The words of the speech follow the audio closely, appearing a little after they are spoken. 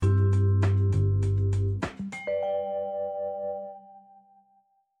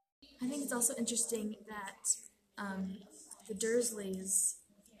it's also interesting that um, the Dursleys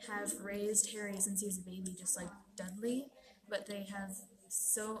have raised Harry since he was a baby, just like Dudley, but they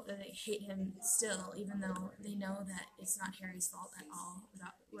hate him still, even though they know that it's not Harry's fault at all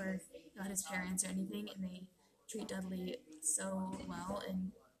about his parents or anything, and they treat Dudley so well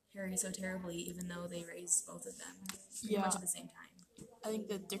and Harry so terribly, even though they raised both of them pretty Yeah, much at the same time. I think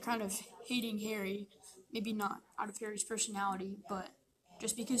that they're kind of hating Harry, maybe not out of Harry's personality, but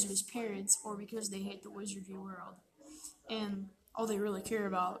just because of his parents or because they hate the wizardry world. And all they really care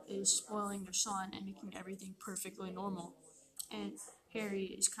about is spoiling their son and making everything perfectly normal. And Harry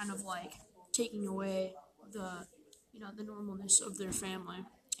is kind of like taking away the, the normalness of their family,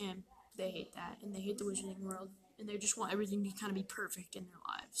 and they hate that, and they hate the wizarding world, and they just want everything to kind of be perfect in their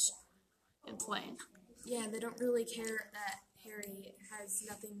lives and plain. Yeah, they don't really care that Harry has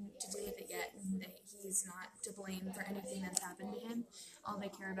nothing to do with it yet and that he's not to blame for anything that's happened to him. All they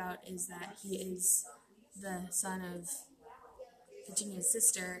care about is that he is the son of Virginia's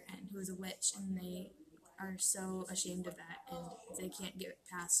sister and who is a witch, and they are so ashamed of that, and they can't get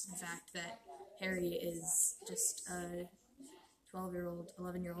past the fact that Harry is just a 12-year-old,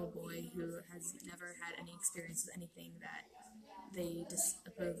 11-year-old boy who has never had any experience with anything that they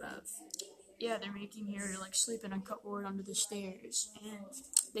disapprove of. Yeah, they're making Harry like sleep in a cupboard under the stairs, and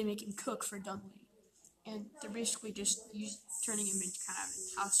they make him cook for Dudley, and they're basically just turning him into kind of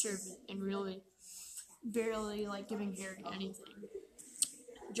a house servant and really barely like giving Harry anything,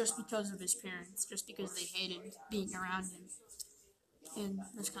 just because of his parents, just because they hated being around him, and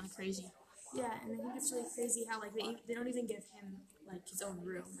that's kind of crazy. Yeah, and I think it's really crazy how like they don't even give him like his own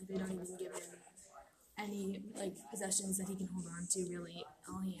room. Like they don't even give him any like possessions that he can hold on to. Really,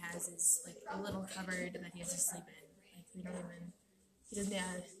 all he has is like a little cupboard that he has to sleep in. Like we don't even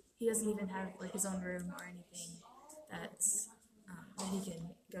he doesn't even have like his own room or anything that's that he can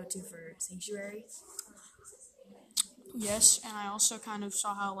go to for sanctuary. Yes, and I also kind of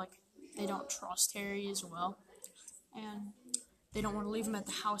saw how like they don't trust Harry as well, and they don't want to leave him at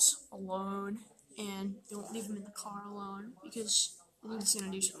the house alone, and they won't leave him in the car alone because they think he's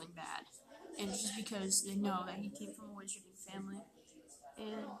gonna do something bad, and it's just because they know that he came from a wizarding family,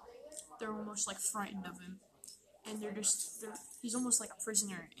 and they're almost like frightened of him, and he's almost like a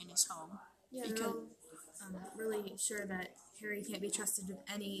prisoner in his home. Yeah, they're Because all really sure that Harry can't be trusted with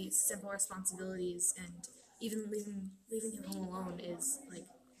any simple responsibilities, and even leaving him home alone is like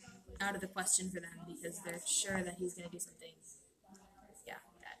out of the question for them because they're sure that he's going to do something. Yeah,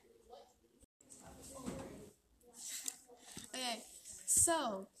 bad. Okay,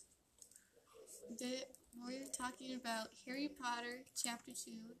 so we're talking about Harry Potter Chapter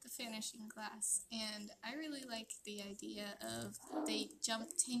 2, The Finishing Class, and I really like the idea of they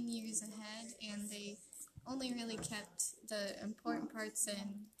jumped 10 years ahead and they only really kept the important parts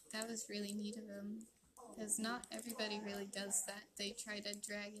in. That was really neat of them, because not everybody really does that. They try to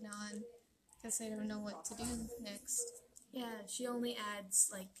drag it on because they don't know what to do next. Yeah, she only adds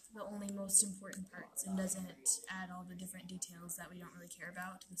like the only most important parts and doesn't add all the different details that we don't really care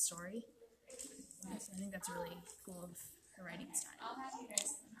about to the story. So I think that's really cool of her writing style.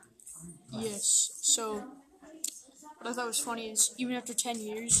 yes, so what I thought was funny is even after 10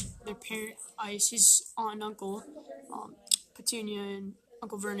 years, their parent, his aunt and uncle, Petunia and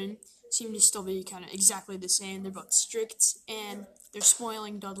Uncle Vernon, seem to still be kind of exactly the same. They're both strict, and they're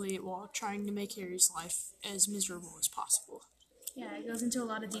spoiling Dudley while trying to make Harry's life as miserable as possible. Yeah, it goes into a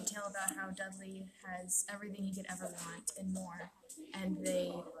lot of detail about how Dudley has everything he could ever want and more, and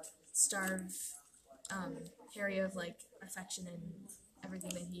they starve Harry of like affection and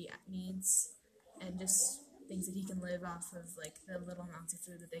everything that he needs, and just things that he can live off of, like the little amounts of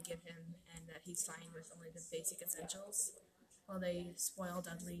food that they give him, and that he's fine with only the basic essentials, while they spoil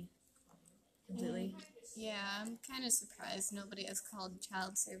Dudley completely. Yeah, I'm kind of surprised nobody has called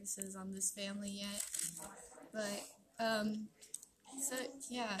child services on this family yet. But, so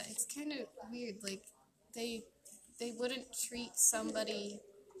yeah, it's kind of weird. Like, they they wouldn't treat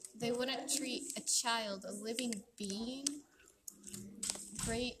they wouldn't treat a child, a living being,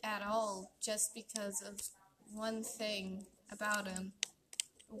 great at all just because of one thing about him,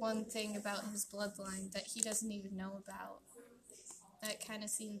 one thing about his bloodline that he doesn't even know about. That kind of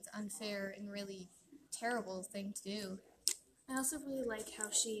seems unfair and really terrible thing to do. I also really like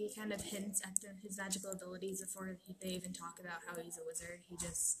how she kind of hints at his magical abilities before they even talk about how he's a wizard.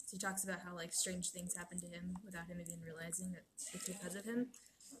 She talks about how like strange things happen to him without him even realizing that it's because of him,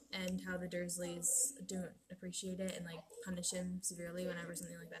 and how the Dursleys don't appreciate it and like punish him severely whenever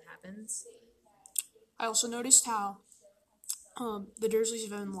something like that happens. I also noticed how the Dursleys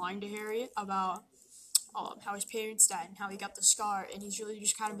have been lying to Harry about how his parents died and how he got the scar, and he's really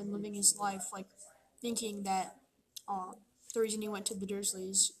just kind of been living his life like thinking that uh, the reason he went to the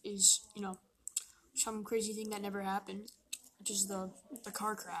Dursleys is some crazy thing that never happened, which is the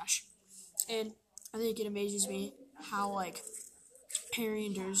car crash. And I think it amazes me how like Harry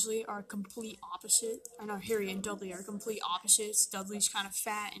and Dursley are complete opposite. I know Harry and Dudley are complete opposites. Dudley's kind of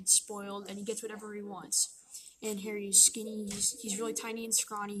fat and spoiled, and he gets whatever he wants. And Harry is skinny. He's really tiny and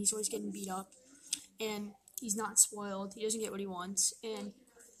scrawny. He's always getting beat up, and he's not spoiled. He doesn't get what he wants, and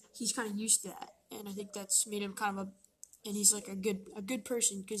he's kind of used to that. And I think that's made him kind of and he's like a good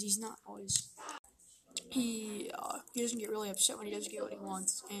person because he's not always. He doesn't get really upset when he doesn't get what he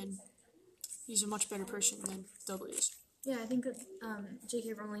wants, and he's a much better person than Dudley is. Yeah, I think that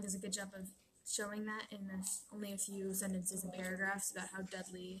J.K. Rowling does a good job of showing that in only a few sentences and paragraphs about how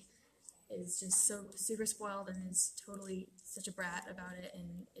Dudley is just so super spoiled and is totally such a brat about it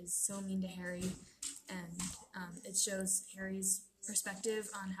and is so mean to Harry. And it shows Harry's perspective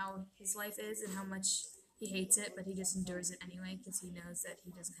on how his life is and how much he hates it, but he just endures it anyway because he knows that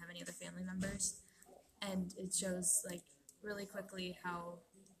he doesn't have any other family members. And it shows, like, really quickly how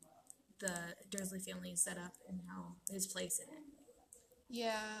the Dursley family is set up and how his place in it.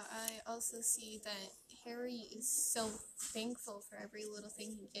 Yeah, I also see that Harry is so thankful for every little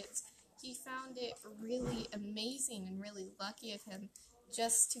thing he gets. He found it really amazing and really lucky of him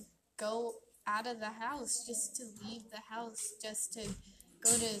just to go out of the house, just to leave the house, just to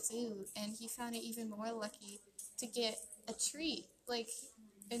go to a zoo. And he found it even more lucky to get a treat. Like,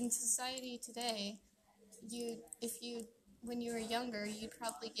 in society today, when you were younger, you'd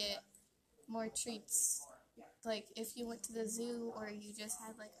probably get more treats. Like, if you went to the zoo or you just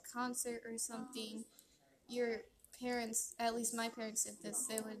had, like, a concert or something, your parents, at least my parents did this,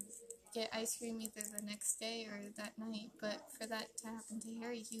 they would get ice cream either the next day or that night. But for that to happen to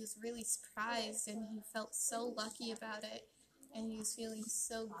Harry, he was really surprised and he felt so lucky about it and he was feeling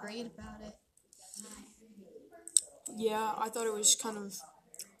so great about it. Yeah, I thought it was kind of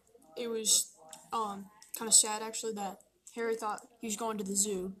sad actually that Harry thought he was going to the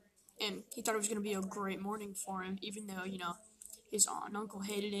zoo, and he thought it was going to be a great morning for him, even though his aunt and uncle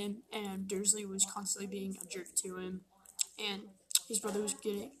hated him, and Dursley was constantly being a jerk to him, and his brother was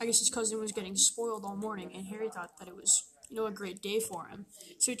his cousin was getting spoiled all morning, and Harry thought that it was a great day for him.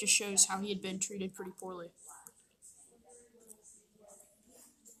 So it just shows how he had been treated pretty poorly.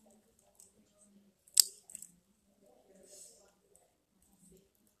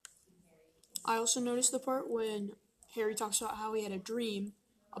 I also noticed the part when Harry talks about how he had a dream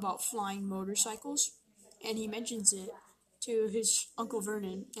about flying motorcycles, and he mentions it to his Uncle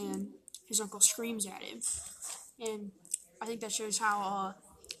Vernon, and his uncle screams at him. And I think that shows how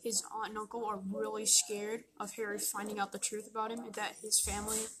his aunt and uncle are really scared of Harry finding out the truth about him, and that his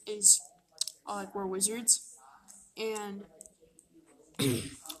family were wizards. And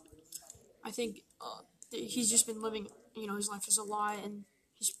I think he's just been living, his life as a lie, and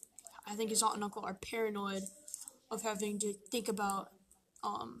I think his aunt and uncle are paranoid of having to think about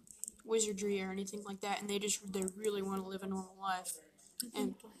wizardry or anything like that, and they really want to live a normal life.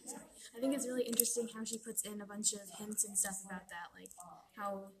 And I think it's really interesting how she puts in a bunch of hints and stuff about that, like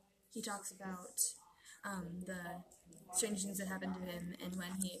how he talks about the strange things that happened to him, and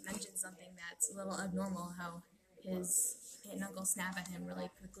when he mentions something that's a little abnormal, how his aunt and uncle snap at him really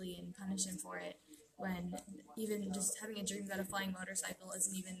quickly and punish him for it, when even just having a dream about a flying motorcycle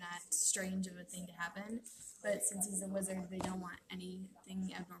isn't even that strange of a thing to happen. But since he's a wizard, they don't want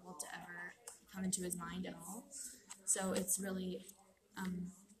anything abnormal to ever come into his mind at all. So it's really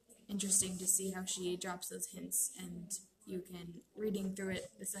interesting to see how she drops those hints, and you can, reading through it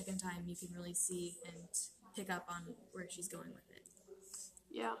the second time, you can really see and pick up on where she's going with it.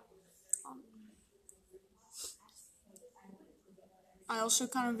 Yeah. I also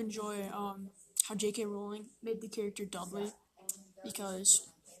kind of enjoy how J.K. Rowling made the character Dudley, because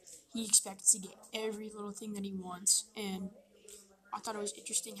he expects to get every little thing that he wants, and I thought it was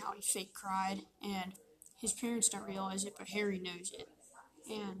interesting how he fake cried, and his parents don't realize it, but Harry knows it.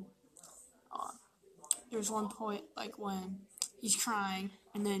 And there's one point like when he's crying,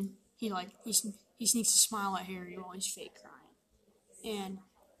 and then he sneaks a smile at Harry while he's fake crying, and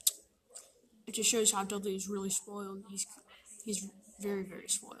it just shows how Dudley is really spoiled. He's very, very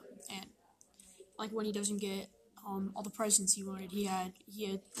spoiled, and like when he doesn't get all the presents he wanted, he had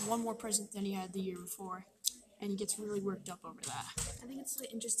one more present than he had the year before, and he gets really worked up over that. I think it's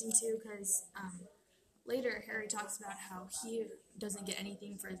really interesting too because later Harry talks about how he doesn't get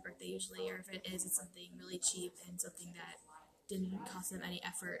anything for his birthday usually, or if it is, it's something really cheap and something that didn't cost him any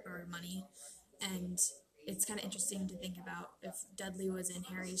effort or money. And it's kind of interesting to think about if Dudley was in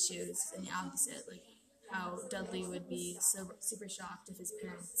Harry's shoes and the opposite, like how Dudley would be so super shocked if his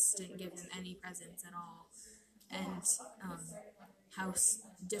parents didn't give him any presents at all, and how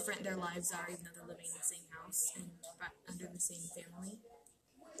different their lives are, even though they're living in the same house and under the same family.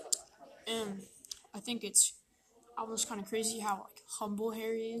 And I think it's almost kind of crazy how like humble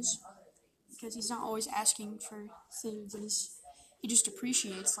Harry is, because he's not always asking for things, but he just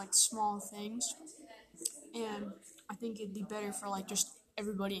appreciates like small things. And I think it'd be better for like just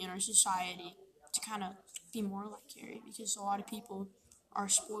everybody in our society to kind of be more like Harry, because a lot of people are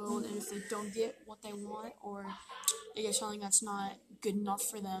spoiled, and if they don't get what they want, or they get something that's not good enough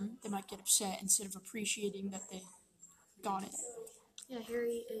for them, they might get upset instead of appreciating that they got it. Yeah,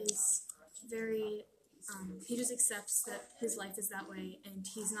 Harry is very, he just accepts that his life is that way, and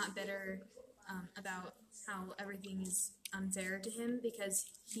he's not bitter about how everything is unfair to him, because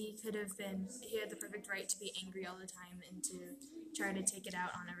he had the perfect right to be angry all the time and to try to take it out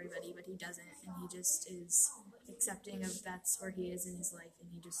on everybody, but he doesn't, and he just is accepting of that's where he is in his life, and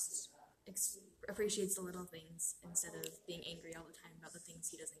he just appreciates the little things instead of being angry all the time about the things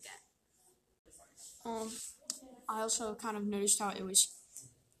he doesn't get. I also kind of noticed how it was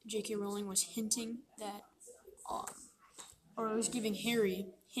J.K. Rowling was hinting that, or it was giving Harry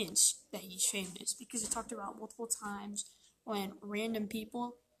hints that he's famous, because it talked about multiple times when random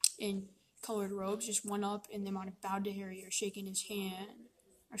people in colored robes just went up and they might have bowed to Harry or shaken his hand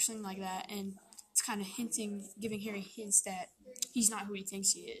or something like that, and it's kind of giving Harry hints that he's not who he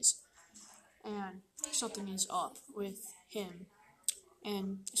thinks he is, and something is up with him.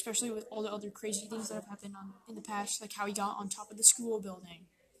 And especially with all the other crazy things that have happened in the past, like how he got on top of the school building,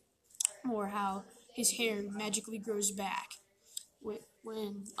 or how his hair magically grows back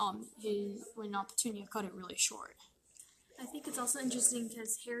when Petunia cut it really short. I think it's also interesting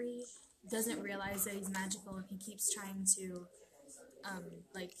because Harry doesn't realize that he's magical, and he keeps trying to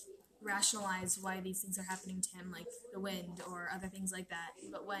rationalize why these things are happening to him, like the wind or other things like that.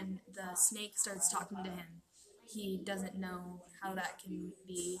 But when the snake starts talking to him, he doesn't know how that can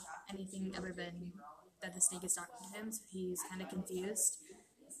be anything other than that the snake is talking to him, so he's kind of confused.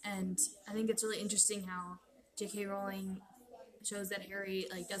 And I think it's really interesting how J.K. Rowling shows that Harry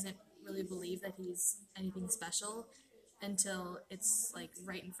doesn't really believe that he's anything special until it's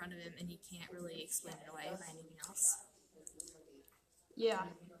right in front of him, and he can't really explain it away by anything else. Yeah,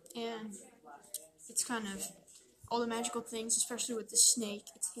 and it's kind of all the magical things, especially with the snake.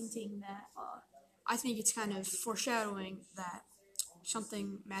 It's hinting that I think it's kind of foreshadowing that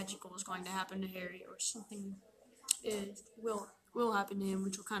something magical is going to happen to Harry, or something will happen to him,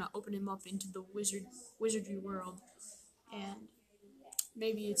 which will kind of open him up into the wizardry world. And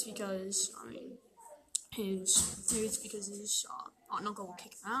maybe it's because his aunt and uncle will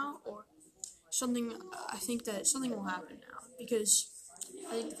kick him out, or something. I think that something will happen now, because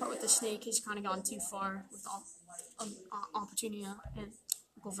I think the part with the snake has kind of gone too far with Aunt Petunia and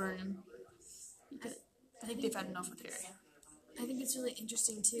Uncle Vernon. I think they've had enough with Harry. I think it's really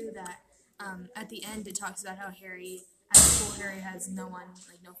interesting too that at the end it talks about how Harry, at school, Harry has no one,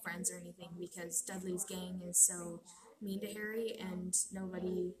 no friends or anything, because Dudley's gang is so mean to Harry, and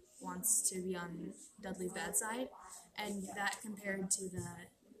nobody wants to be on Dudley's bad side. And that, compared to the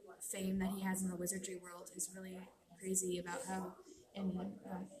fame that he has in the wizardry world, is really crazy, about how in the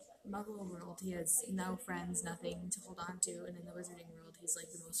Muggle world he has no friends, nothing to hold on to, and in the wizarding world he's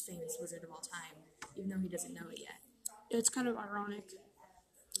the most famous wizard of all time, even though he doesn't know it yet. It's kind of ironic.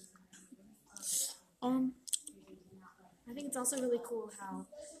 I think it's also really cool how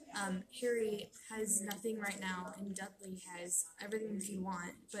Harry has nothing right now, and Dudley has everything that you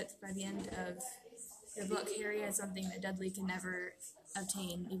want, but by the end of the book, Harry has something that Dudley can never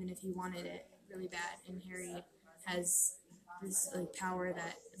obtain, even if he wanted it really bad, and Harry has this power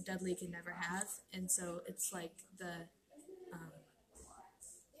that Dudley can never have, and so it's the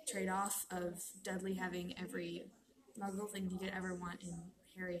trade-off of Dudley having every Muggle thing he could ever want, and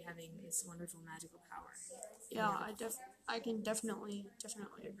Harry having this wonderful magical power. Yeah, I can definitely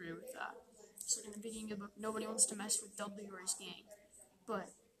agree with that. So in the beginning of the book, nobody wants to mess with Dudley or his gang, but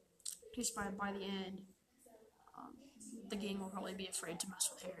just by the end, the gang will probably be afraid to mess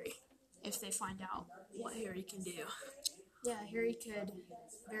with Harry if they find out what Harry can do. Yeah, Harry could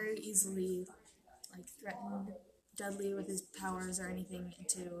very easily threaten Dudley with his powers or anything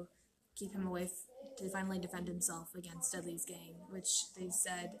to keep him away, to finally defend himself against Dudley's gang, which they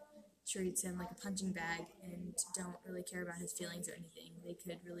said treats him like a punching bag and don't really care about his feelings or anything. He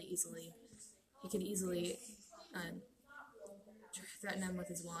could easily threaten him with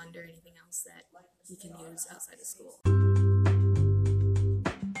his wand or anything else that he can use outside of school.